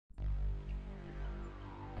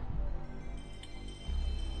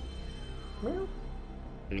Well,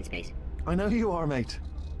 I'm in space. I know you are, mate.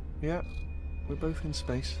 Yeah, we're both in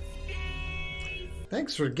space.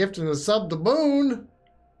 Thanks for gifting a sub to Boone.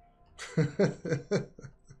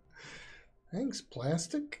 Thanks,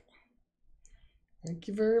 Plastic. Thank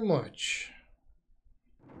you very much.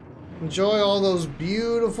 Enjoy all those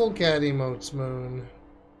beautiful cat emotes, Moon.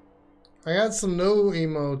 I got some new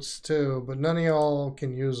emotes too, but none of y'all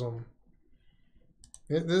can use them.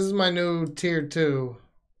 This is my new tier 2.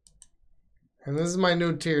 And this is my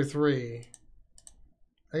new tier 3.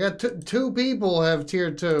 I got two people have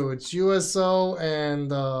tier 2. It's USO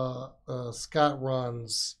and Scott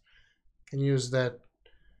Runs. Can use that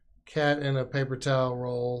cat in a paper towel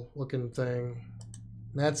roll looking thing.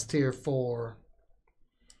 And that's tier 4.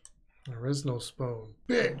 There is no spoon.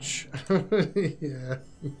 Bitch! Yeah.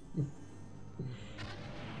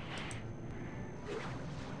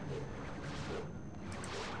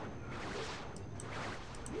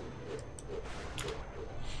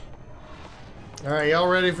 Alright, y'all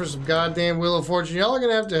ready for some goddamn Wheel of Fortune? Y'all are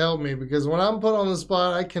gonna have to help me because when I'm put on the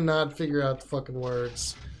spot, I cannot figure out the fucking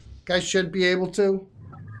words. Guys should be able to.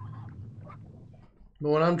 But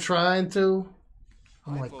when I'm trying to,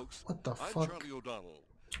 I'm like, what the fuck? Charlie O'Donnell.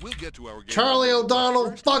 We'll get to our game. Charlie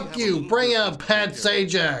O'Donnell, fuck you! Bring out Pat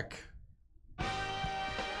Sajak!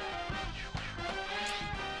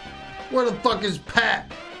 Where the fuck is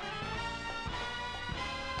Pat?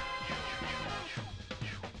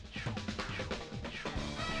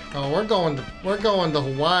 Oh, we're going to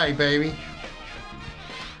Hawaii, baby.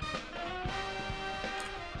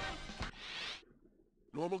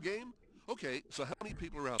 Normal game? Okay, so how many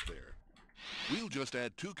people are out there? We'll just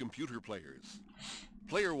add 2 computer players.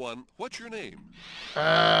 Player 1, what's your name?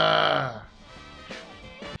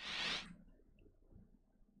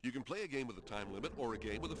 You can play a game with a time limit or a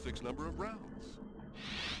game with a fixed number of rounds.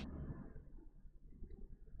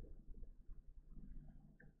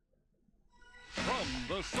 From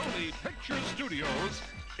the Sony Pictures Studios,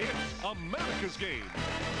 it's America's Game.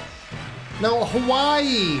 No,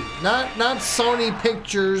 Hawaii, not Sony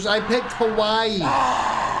Pictures. I picked Hawaii. And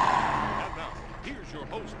now, here's your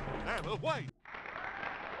host, Anna White.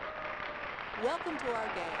 Welcome to our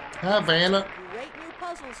game. Have Anna. Great new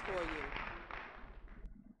puzzles for you.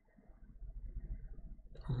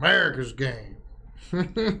 America's Game.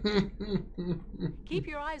 Keep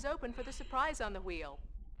your eyes open for the surprise on the wheel.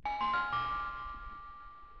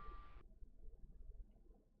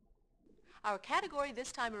 Our category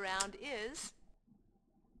this time around is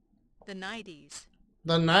the 90s.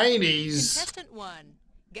 The 90s? Contestant 1,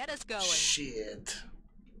 get us going. Shit.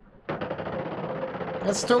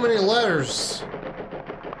 That's too many letters.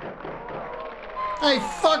 Hey,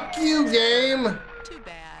 fuck you, game. Too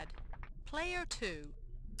bad. Player 2.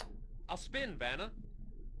 I'll spin, Vanna.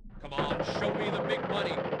 Come on, show me the big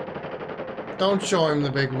money. Don't show him the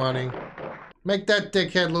big money. Make that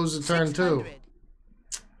dickhead lose a turn, too.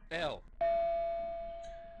 L.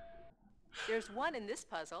 There's 1 in this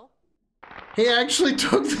puzzle. He actually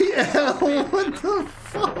took the L. What the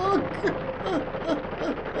fuck?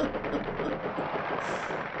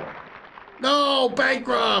 No,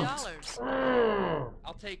 bankrupt.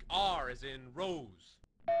 I'll take R as in Rose.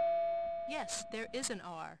 Yes, there is an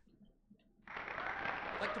R.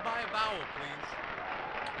 I'd like to buy a vowel, please.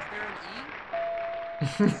 Is there an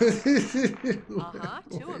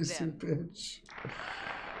E? 2 of them. Bitch.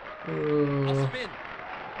 I'll spin.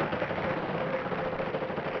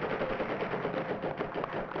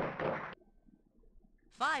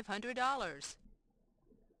 $500.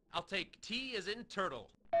 I'll take T as in turtle.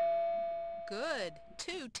 Good.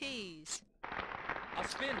 2 T's. I'll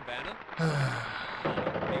spin, Vanna.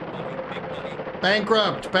 Big money, big money.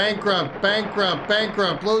 Bankrupt, bankrupt, bankrupt,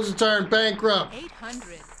 bankrupt. Lose a turn, bankrupt.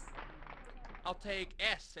 800. I'll take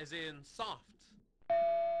S as in soft.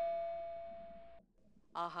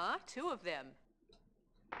 2 of them.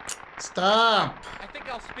 Stop. I think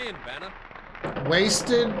I'll spin, Vanna.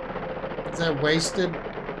 Wasted? Is that wasted?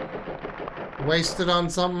 Wasted on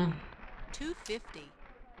something? 250.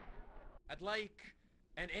 I'd like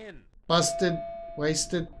an N. Busted?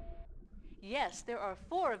 Wasted? Yes, there are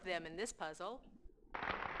 4 of them in this puzzle.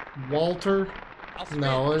 Walter? I'll spin.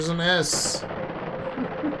 No, there's an S.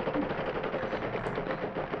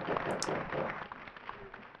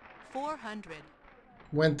 $400.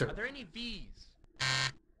 Winter. Are there any V's?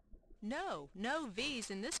 No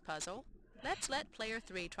V's in this puzzle. Let's let player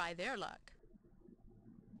 3 try their luck.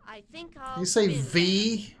 I think I'll You say spin.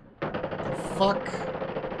 V? Fuck.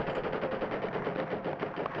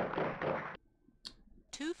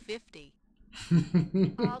 250.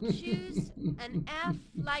 I'll choose an F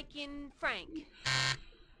like in Frank.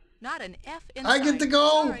 Not an F in I get sight. to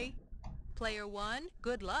go. Sorry. Player 1,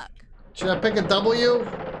 good luck. Should I pick a W?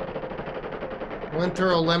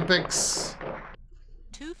 Winter Olympics.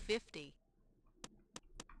 250.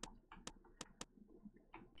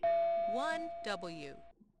 1W.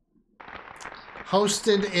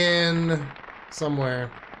 Hosted in somewhere.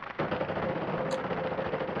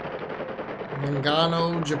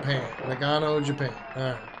 Nagano, Japan. Nagano, Japan.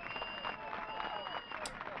 Alright.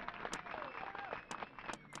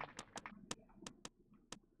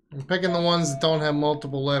 I'm picking the ones that don't have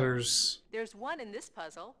multiple letters. There's one in this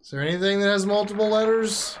puzzle. Is there anything that has multiple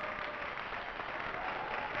letters?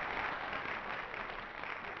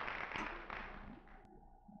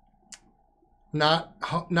 Not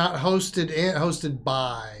hosted in, hosted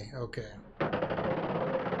by. Okay.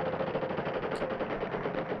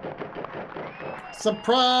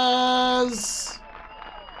 Surprise!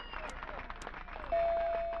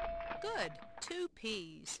 Good. 2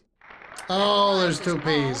 P's. Oh, there's Prize is 2 all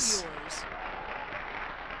P's.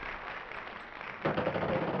 yours.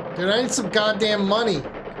 Dude, I need some goddamn money. Oh,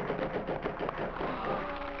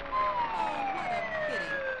 what a pity.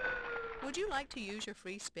 Would you like to use your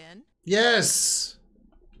free spin? Yes.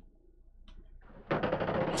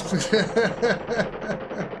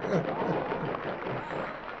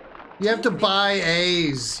 You have to buy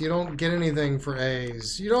A's. You don't get anything for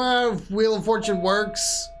A's. You don't have Wheel of Fortune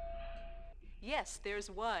works. Yes, there's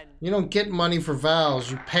one. You don't get money for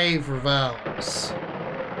vowels. You pay for vowels.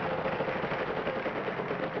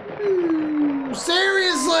 Ooh,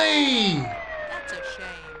 seriously? That's a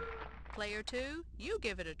shame. Player 2, you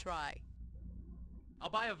give it a try.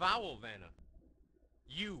 I'll buy a vowel, Vanna.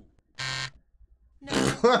 You. No,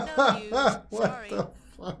 no use. What Sorry. the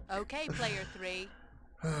fuck? Okay, player 3.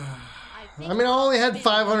 I mean, I only had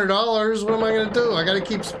 $500. What am I gonna do? I gotta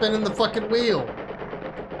keep spinning the fucking wheel.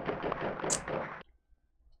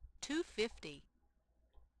 250.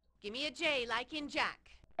 Give me a J like in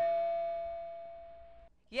Jack.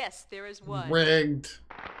 Yes, there is one. Rigged.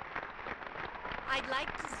 I'd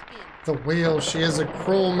like to spin. The wheel. She is a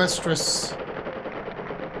cruel mistress.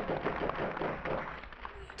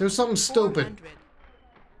 Do something stupid. 400.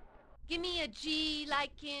 Give me a G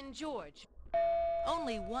like in George.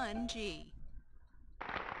 Only 1 G.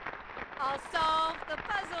 I'll solve the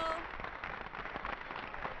puzzle.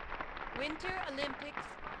 Winter Olympics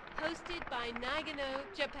hosted by Nagano,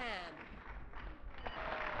 Japan.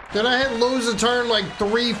 Did I hit lose a turn like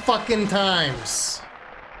 3 fucking times?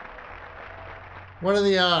 What are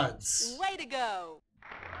the odds? Way to go.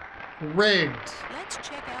 Rigged. Let's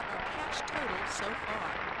check out our cash total so far.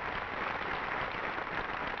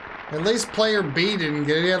 At least player B didn't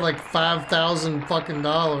get it. He had like 5,000 fucking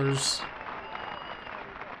dollars.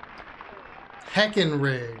 Heckin'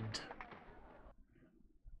 rigged.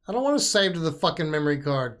 I don't want to save to the fucking memory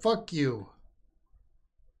card. Fuck you.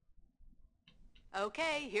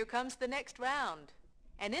 Okay, here comes the next round.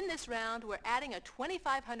 And in this round, we're adding a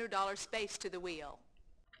 $2,500 space to the wheel.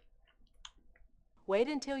 Wait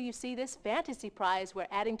until you see this fantasy prize we're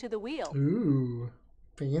adding to the wheel. Ooh,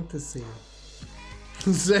 fantasy.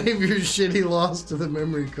 Save your shitty loss to the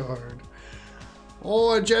memory card.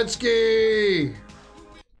 Oh, a jet ski!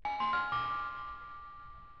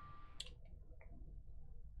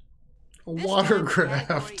 A This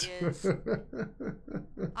watercraft. category is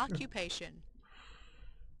occupation.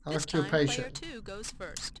 This time, Occupation. player 2 goes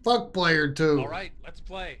first. Fuck player 2. All right, let's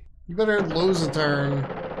play. You better lose a turn.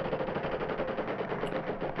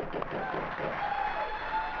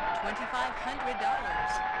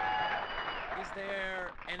 $2,500. Is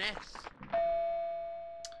there an S?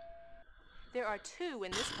 There are 2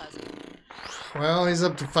 in this puzzle. Well, he's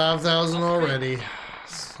up to 5,000 already.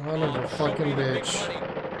 Son of a fucking bitch.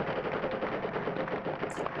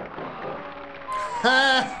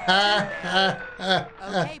 Ha ha ha ha.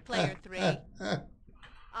 Okay, player 3.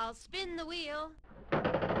 I'll spin the wheel.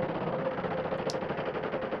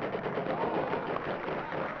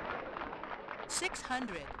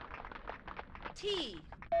 $600. T.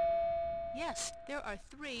 Yes, there are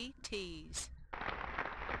 3 T's.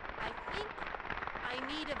 I think I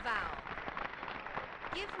need a vowel.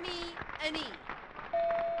 Give me an E.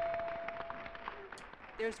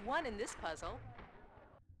 There's 1 in this puzzle.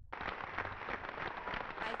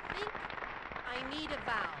 I think I need a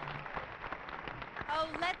vowel. Oh,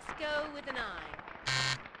 let's go with an I.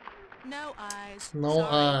 No eyes. No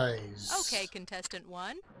Sorry. eyes. Okay, contestant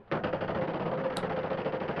 1.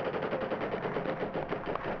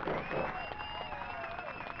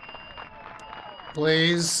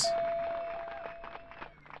 Please.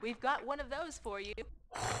 We've got one of those for you.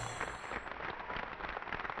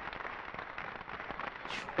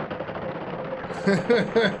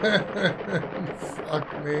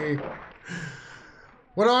 Fuck me.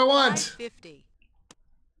 What do I want? 550.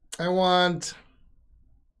 I want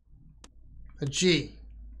a G,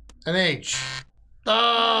 an H.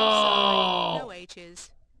 Oh! No H's.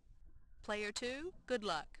 Player 2, good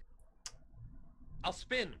luck. I'll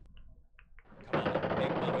spin. Come on,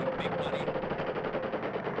 big money, big money.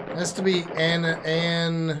 Has to be an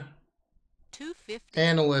 250.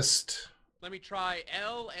 analyst. Let me try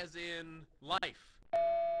L as in life.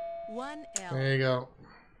 1L. There you go.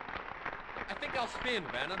 I think I'll spin,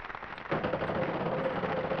 Vanna.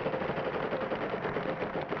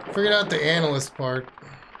 Figured out the analyst part.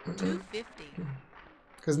 250.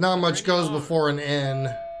 Because not much Bring it goes on. before an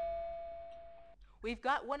N. We've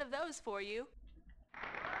got one of those for you.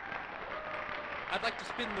 I'd like to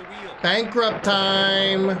spin the wheel. Bankrupt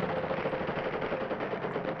time.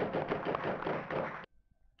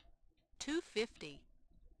 250.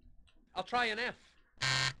 I'll try an F.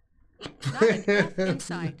 Not an F in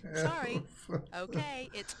sight. Sorry. Okay,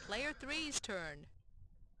 it's player 3's turn.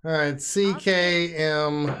 Alright,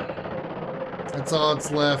 CKM. That's all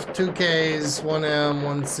that's left. 2 Ks, 1 M,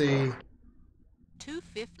 1 C.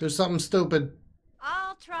 250. Do something stupid.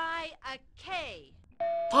 I'll try a K.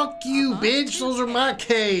 Fuck you, bitch. 2 Those are my Ks.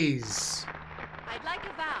 Ks. I'd like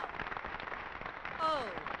a vowel. O.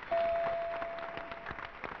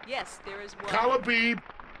 Yes, there is one. Cowabee.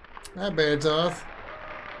 Hi, Beartooth.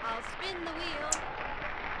 I'll spin the wheel.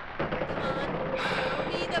 Come on, show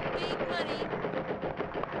me the big money.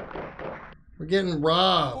 We're getting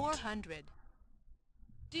robbed. 400.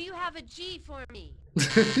 Do you have a G for me?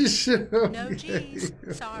 No G's.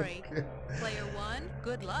 Sorry. Player 1,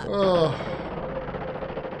 good luck. Oh.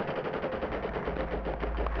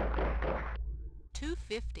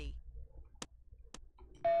 250.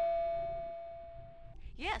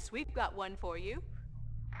 Yes, we've got one for you.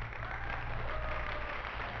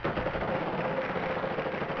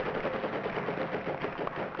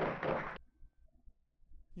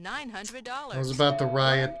 $900. I was about to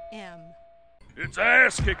riot. 1M. It's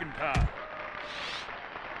ass-kicking time.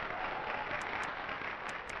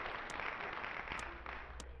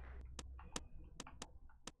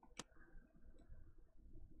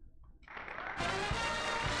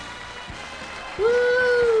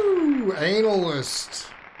 Woo! Analyst.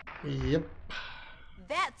 Yep.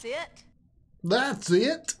 That's it. That's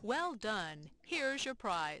it. Well done. Here's your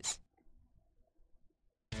prize.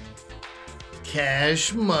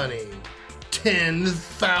 Cash money.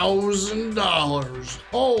 $10,000.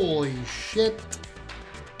 Holy shit.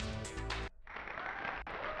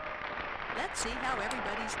 Let's see how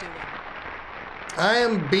everybody's doing. I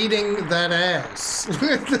am beating that ass.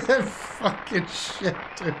 Look at that fucking shit,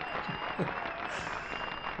 dude.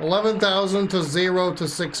 11,000 to 0 to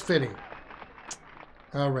 650.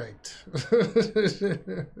 All right.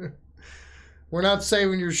 We're not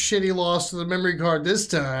saving your shitty loss to the memory card this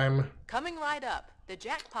time. Coming right up, the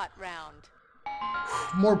jackpot round.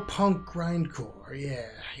 More punk grindcore. Yeah,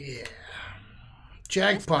 yeah. This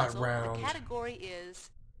Jackpot puzzle, round. The category is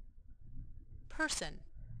person.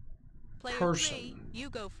 Player Person. 3, you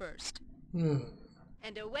go first.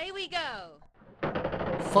 And away we go.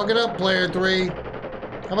 Fuck it up, player 3.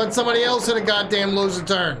 How about somebody else at a goddamn lose a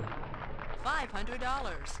turn? $500.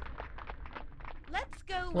 Let's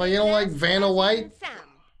go Well, with you don't like S Vanna as in White? Sam.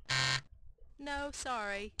 No,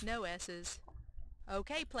 sorry, no S's.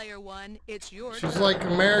 Okay, player 1, it's your She's turn. like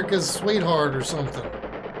America's sweetheart or something.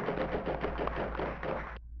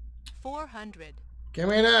 400. Give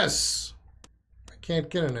me an S. I can't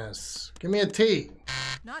get an S. Give me a T.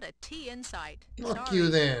 Not a T in sight. Fuck Sorry. you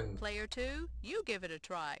then. Player 2, you give it a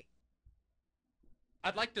try.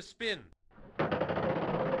 I'd like to spin.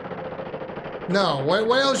 No, what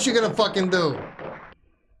else you gonna fucking do?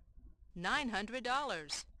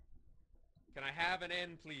 $900. Can I have an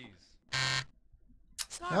N, please?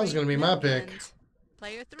 Sorry, That was gonna be my pick. N's.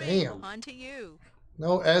 Player 3, Damn. on to you.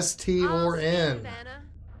 No S, T, I'll or spin, N. Vanna.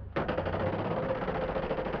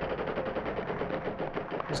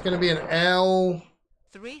 It's gonna be an L,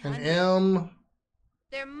 300. an M.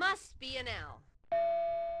 There must be an L.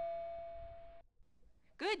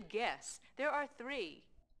 Good guess. There are 3.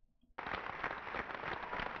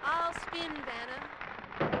 I'll spin, Vanna.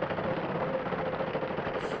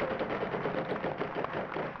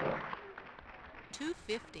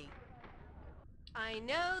 $250. I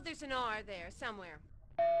know there's an R there somewhere.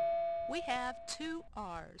 We have 2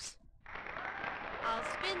 R's. I'll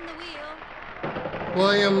spin the wheel.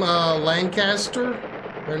 William Lancaster?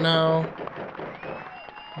 Or no?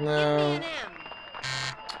 Give me No. an M.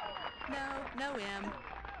 No M.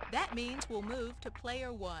 That means we'll move to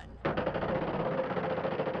player 1.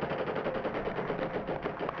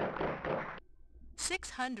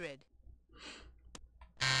 $600.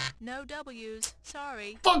 No W's.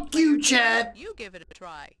 Sorry. Fuck you, chat. You give it a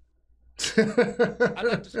try. I'd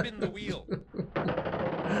like to spin the wheel.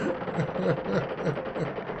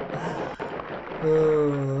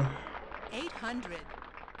 800.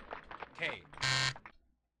 K.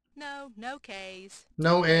 No K's.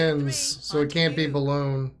 No ends, 3, so it on to can't be you.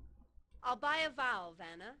 balloon. I'll buy a vowel,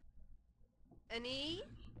 Vanna. An E?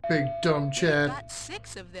 Big dumb We've chat. got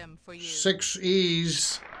 6 of them for you. 6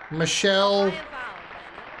 E's. I'll Michelle. buy a vowel,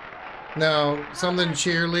 Vanna. No, something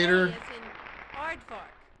cheerleader. A as in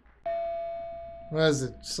aardvark. What is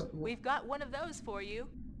it? We've got one of those for you.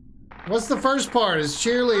 What's the first part? It's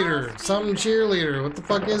cheerleader. Something cheerleader. What the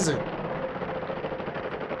fuck is it?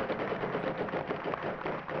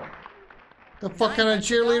 The fuck kind of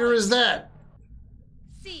cheerleader is that?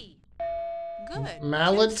 C. Good.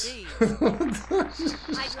 Mallet? 2 C's.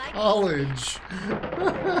 I'd like College.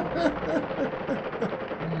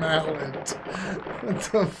 Mallet. What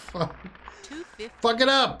the fuck? 250. Fuck it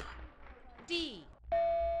up. D.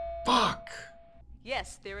 Fuck.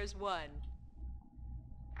 Yes, there is one.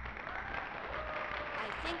 I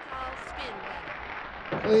think I'll spin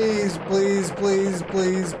Vanna. Please, please, please,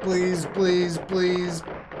 please, please, please, please.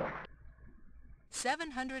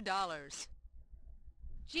 $700.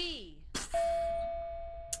 G.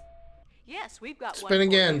 Yes, we've got one. Spin for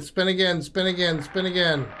again, you. spin again, spin again, spin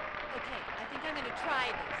again. Okay, I think I'm gonna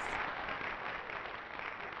try this.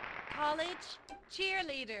 College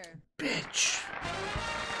cheerleader. Bitch.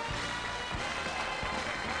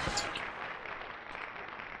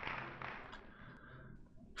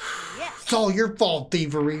 Yes. It's all your fault,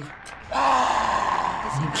 thievery.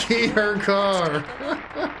 Key her car.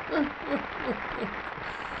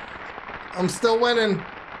 I'm still winning.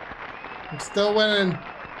 I'm still winning.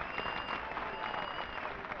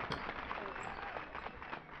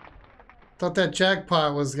 Thought that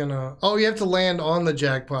jackpot was gonna... Oh, you have to land on the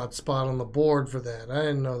jackpot spot on the board for that. I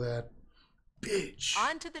didn't know that. Bitch.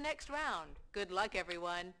 On to the next round. Good luck,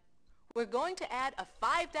 everyone. We're going to add a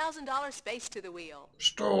 $5,000 space to the wheel.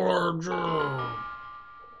 Storage.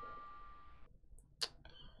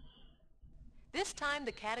 This time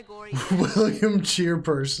the category is William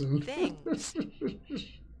Cheerperson. things.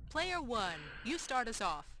 Player 1, you start us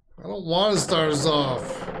off. I don't want to start us off.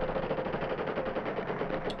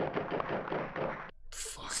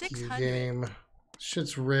 Fuck you, 600. game.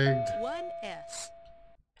 Shit's rigged. 1S.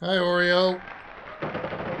 Hi, Oreo.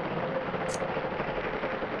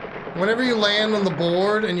 Whenever you land on the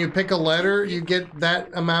board and you pick a letter, you get that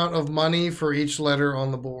amount of money for each letter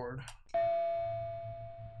on the board.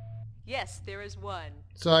 Yes, there is one.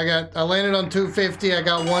 So I landed on 250, I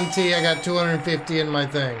got 1 T, I got 250 in my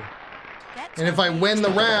thing. That's And if I win the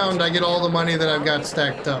round, I get all the money that I've got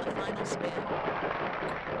stacked up. Final spin.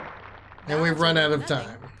 And we've run out of Nothing.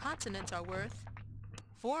 time. Consonants are worth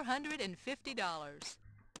 $450.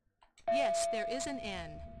 Yes, there is an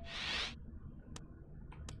N.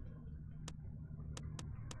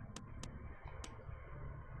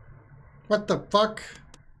 What the fuck?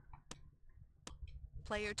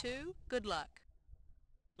 Player 2, good luck.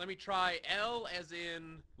 Let me try L as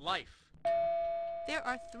in life. There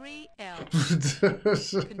are 3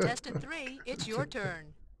 L's. Contestant 3, it's your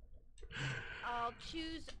turn. I'll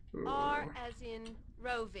choose R as in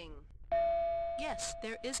roving. Yes,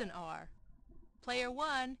 there is an R. Player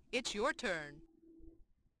 1, it's your turn.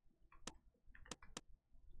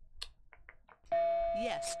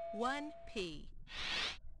 Yes, 1P.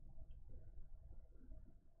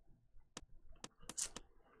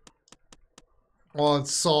 Well,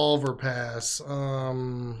 it's solve or pass.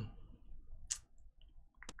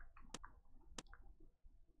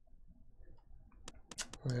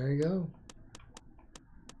 There you go.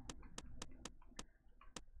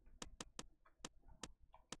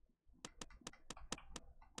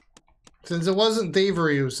 Since it wasn't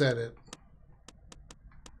thievery who said it,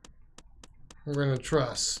 we're gonna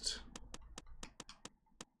trust.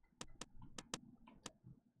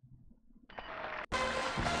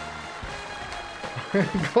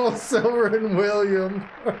 Gold, silver, and William.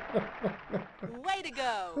 Way to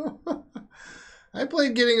go! I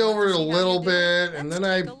played Getting Over It a See how little you do it? bit, and Let's then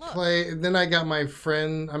I take a look. then I got my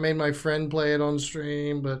friend, I made my friend play it on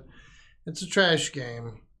stream, but it's a trash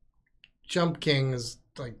game. Jump King is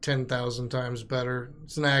like 10,000 times better.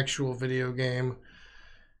 It's an actual video game.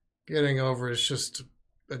 Getting Over It is just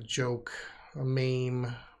a joke, a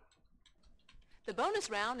meme. The bonus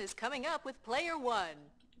round is coming up with player 1.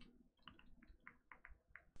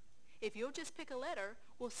 If you'll just pick a letter,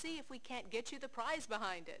 we'll see if we can't get you the prize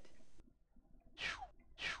behind it.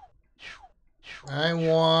 I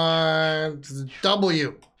want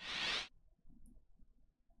W.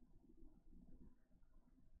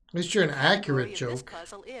 At least you're an accurate The category of this joke.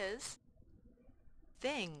 puzzle is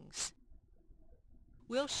things.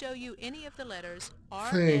 We'll show you any of the letters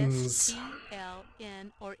R, Things. S, T, L,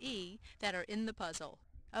 N, or E that are in the puzzle.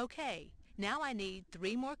 Okay, now I need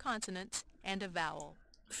 3 more consonants and a vowel.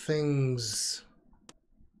 Things.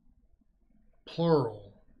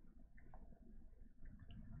 Plural.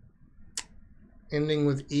 Ending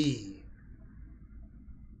with E.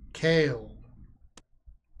 Kale.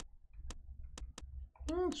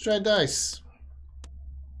 Well, let's try dice.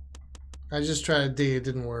 I just tried a D, it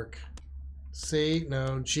didn't work. C,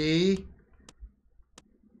 no, G.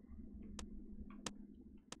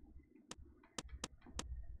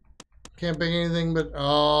 Can't pick anything but,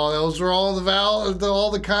 oh, those were all the vowels,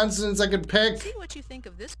 all the consonants I could pick. See what you think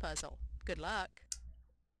of this puzzle. Good luck.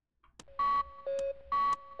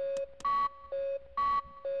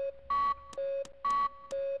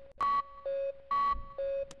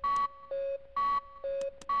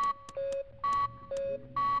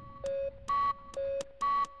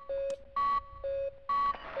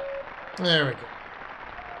 There we go.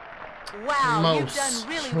 Wow, Most. you've done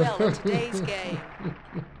really well in today's game.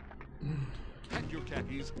 Pack your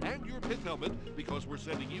khakis and your pith helmet because we're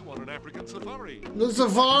sending you on an African safari. The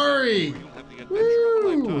safari! You'll have the adventure of a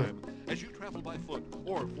Woo! lifetime as you travel by foot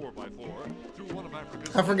or 4x4 through one of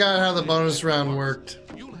Africa's... I forgot how the bonus round worked.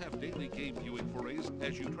 You'll have daily game viewing forays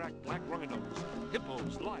as you track black rhinos,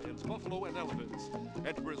 hippos, lions, buffalo, and elephants.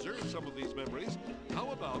 And to preserve some of these memories,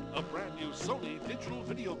 how about a brand new Sony digital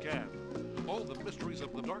video cam? All the mysteries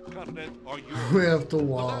of the Dark Continent are yours. We have to The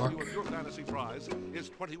walk. value of your fantasy prize is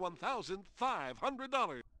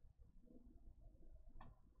 $21,500.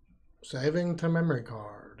 Saving to memory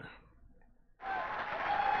card.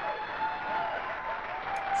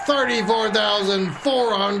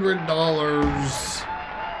 $34,400.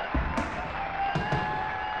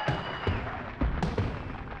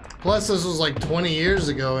 Plus, this was like 20 years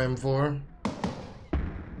ago, M4.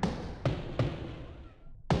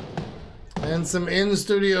 And some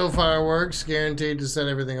in-studio fireworks, guaranteed to set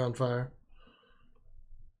everything on fire.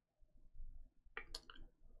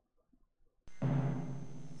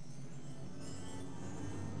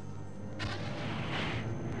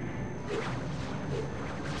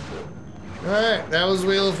 Alright, that was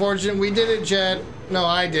Wheel of Fortune. We did it, Chad. No,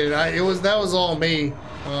 I did it. That was all me.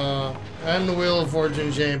 I'm the Wheel of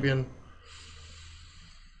Fortune champion.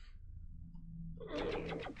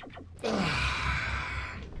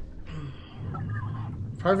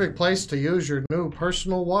 Perfect place to use your new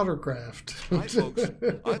personal watercraft. Hi, folks.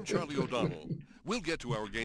 I'm Charlie O'Donnell. We'll get to our game.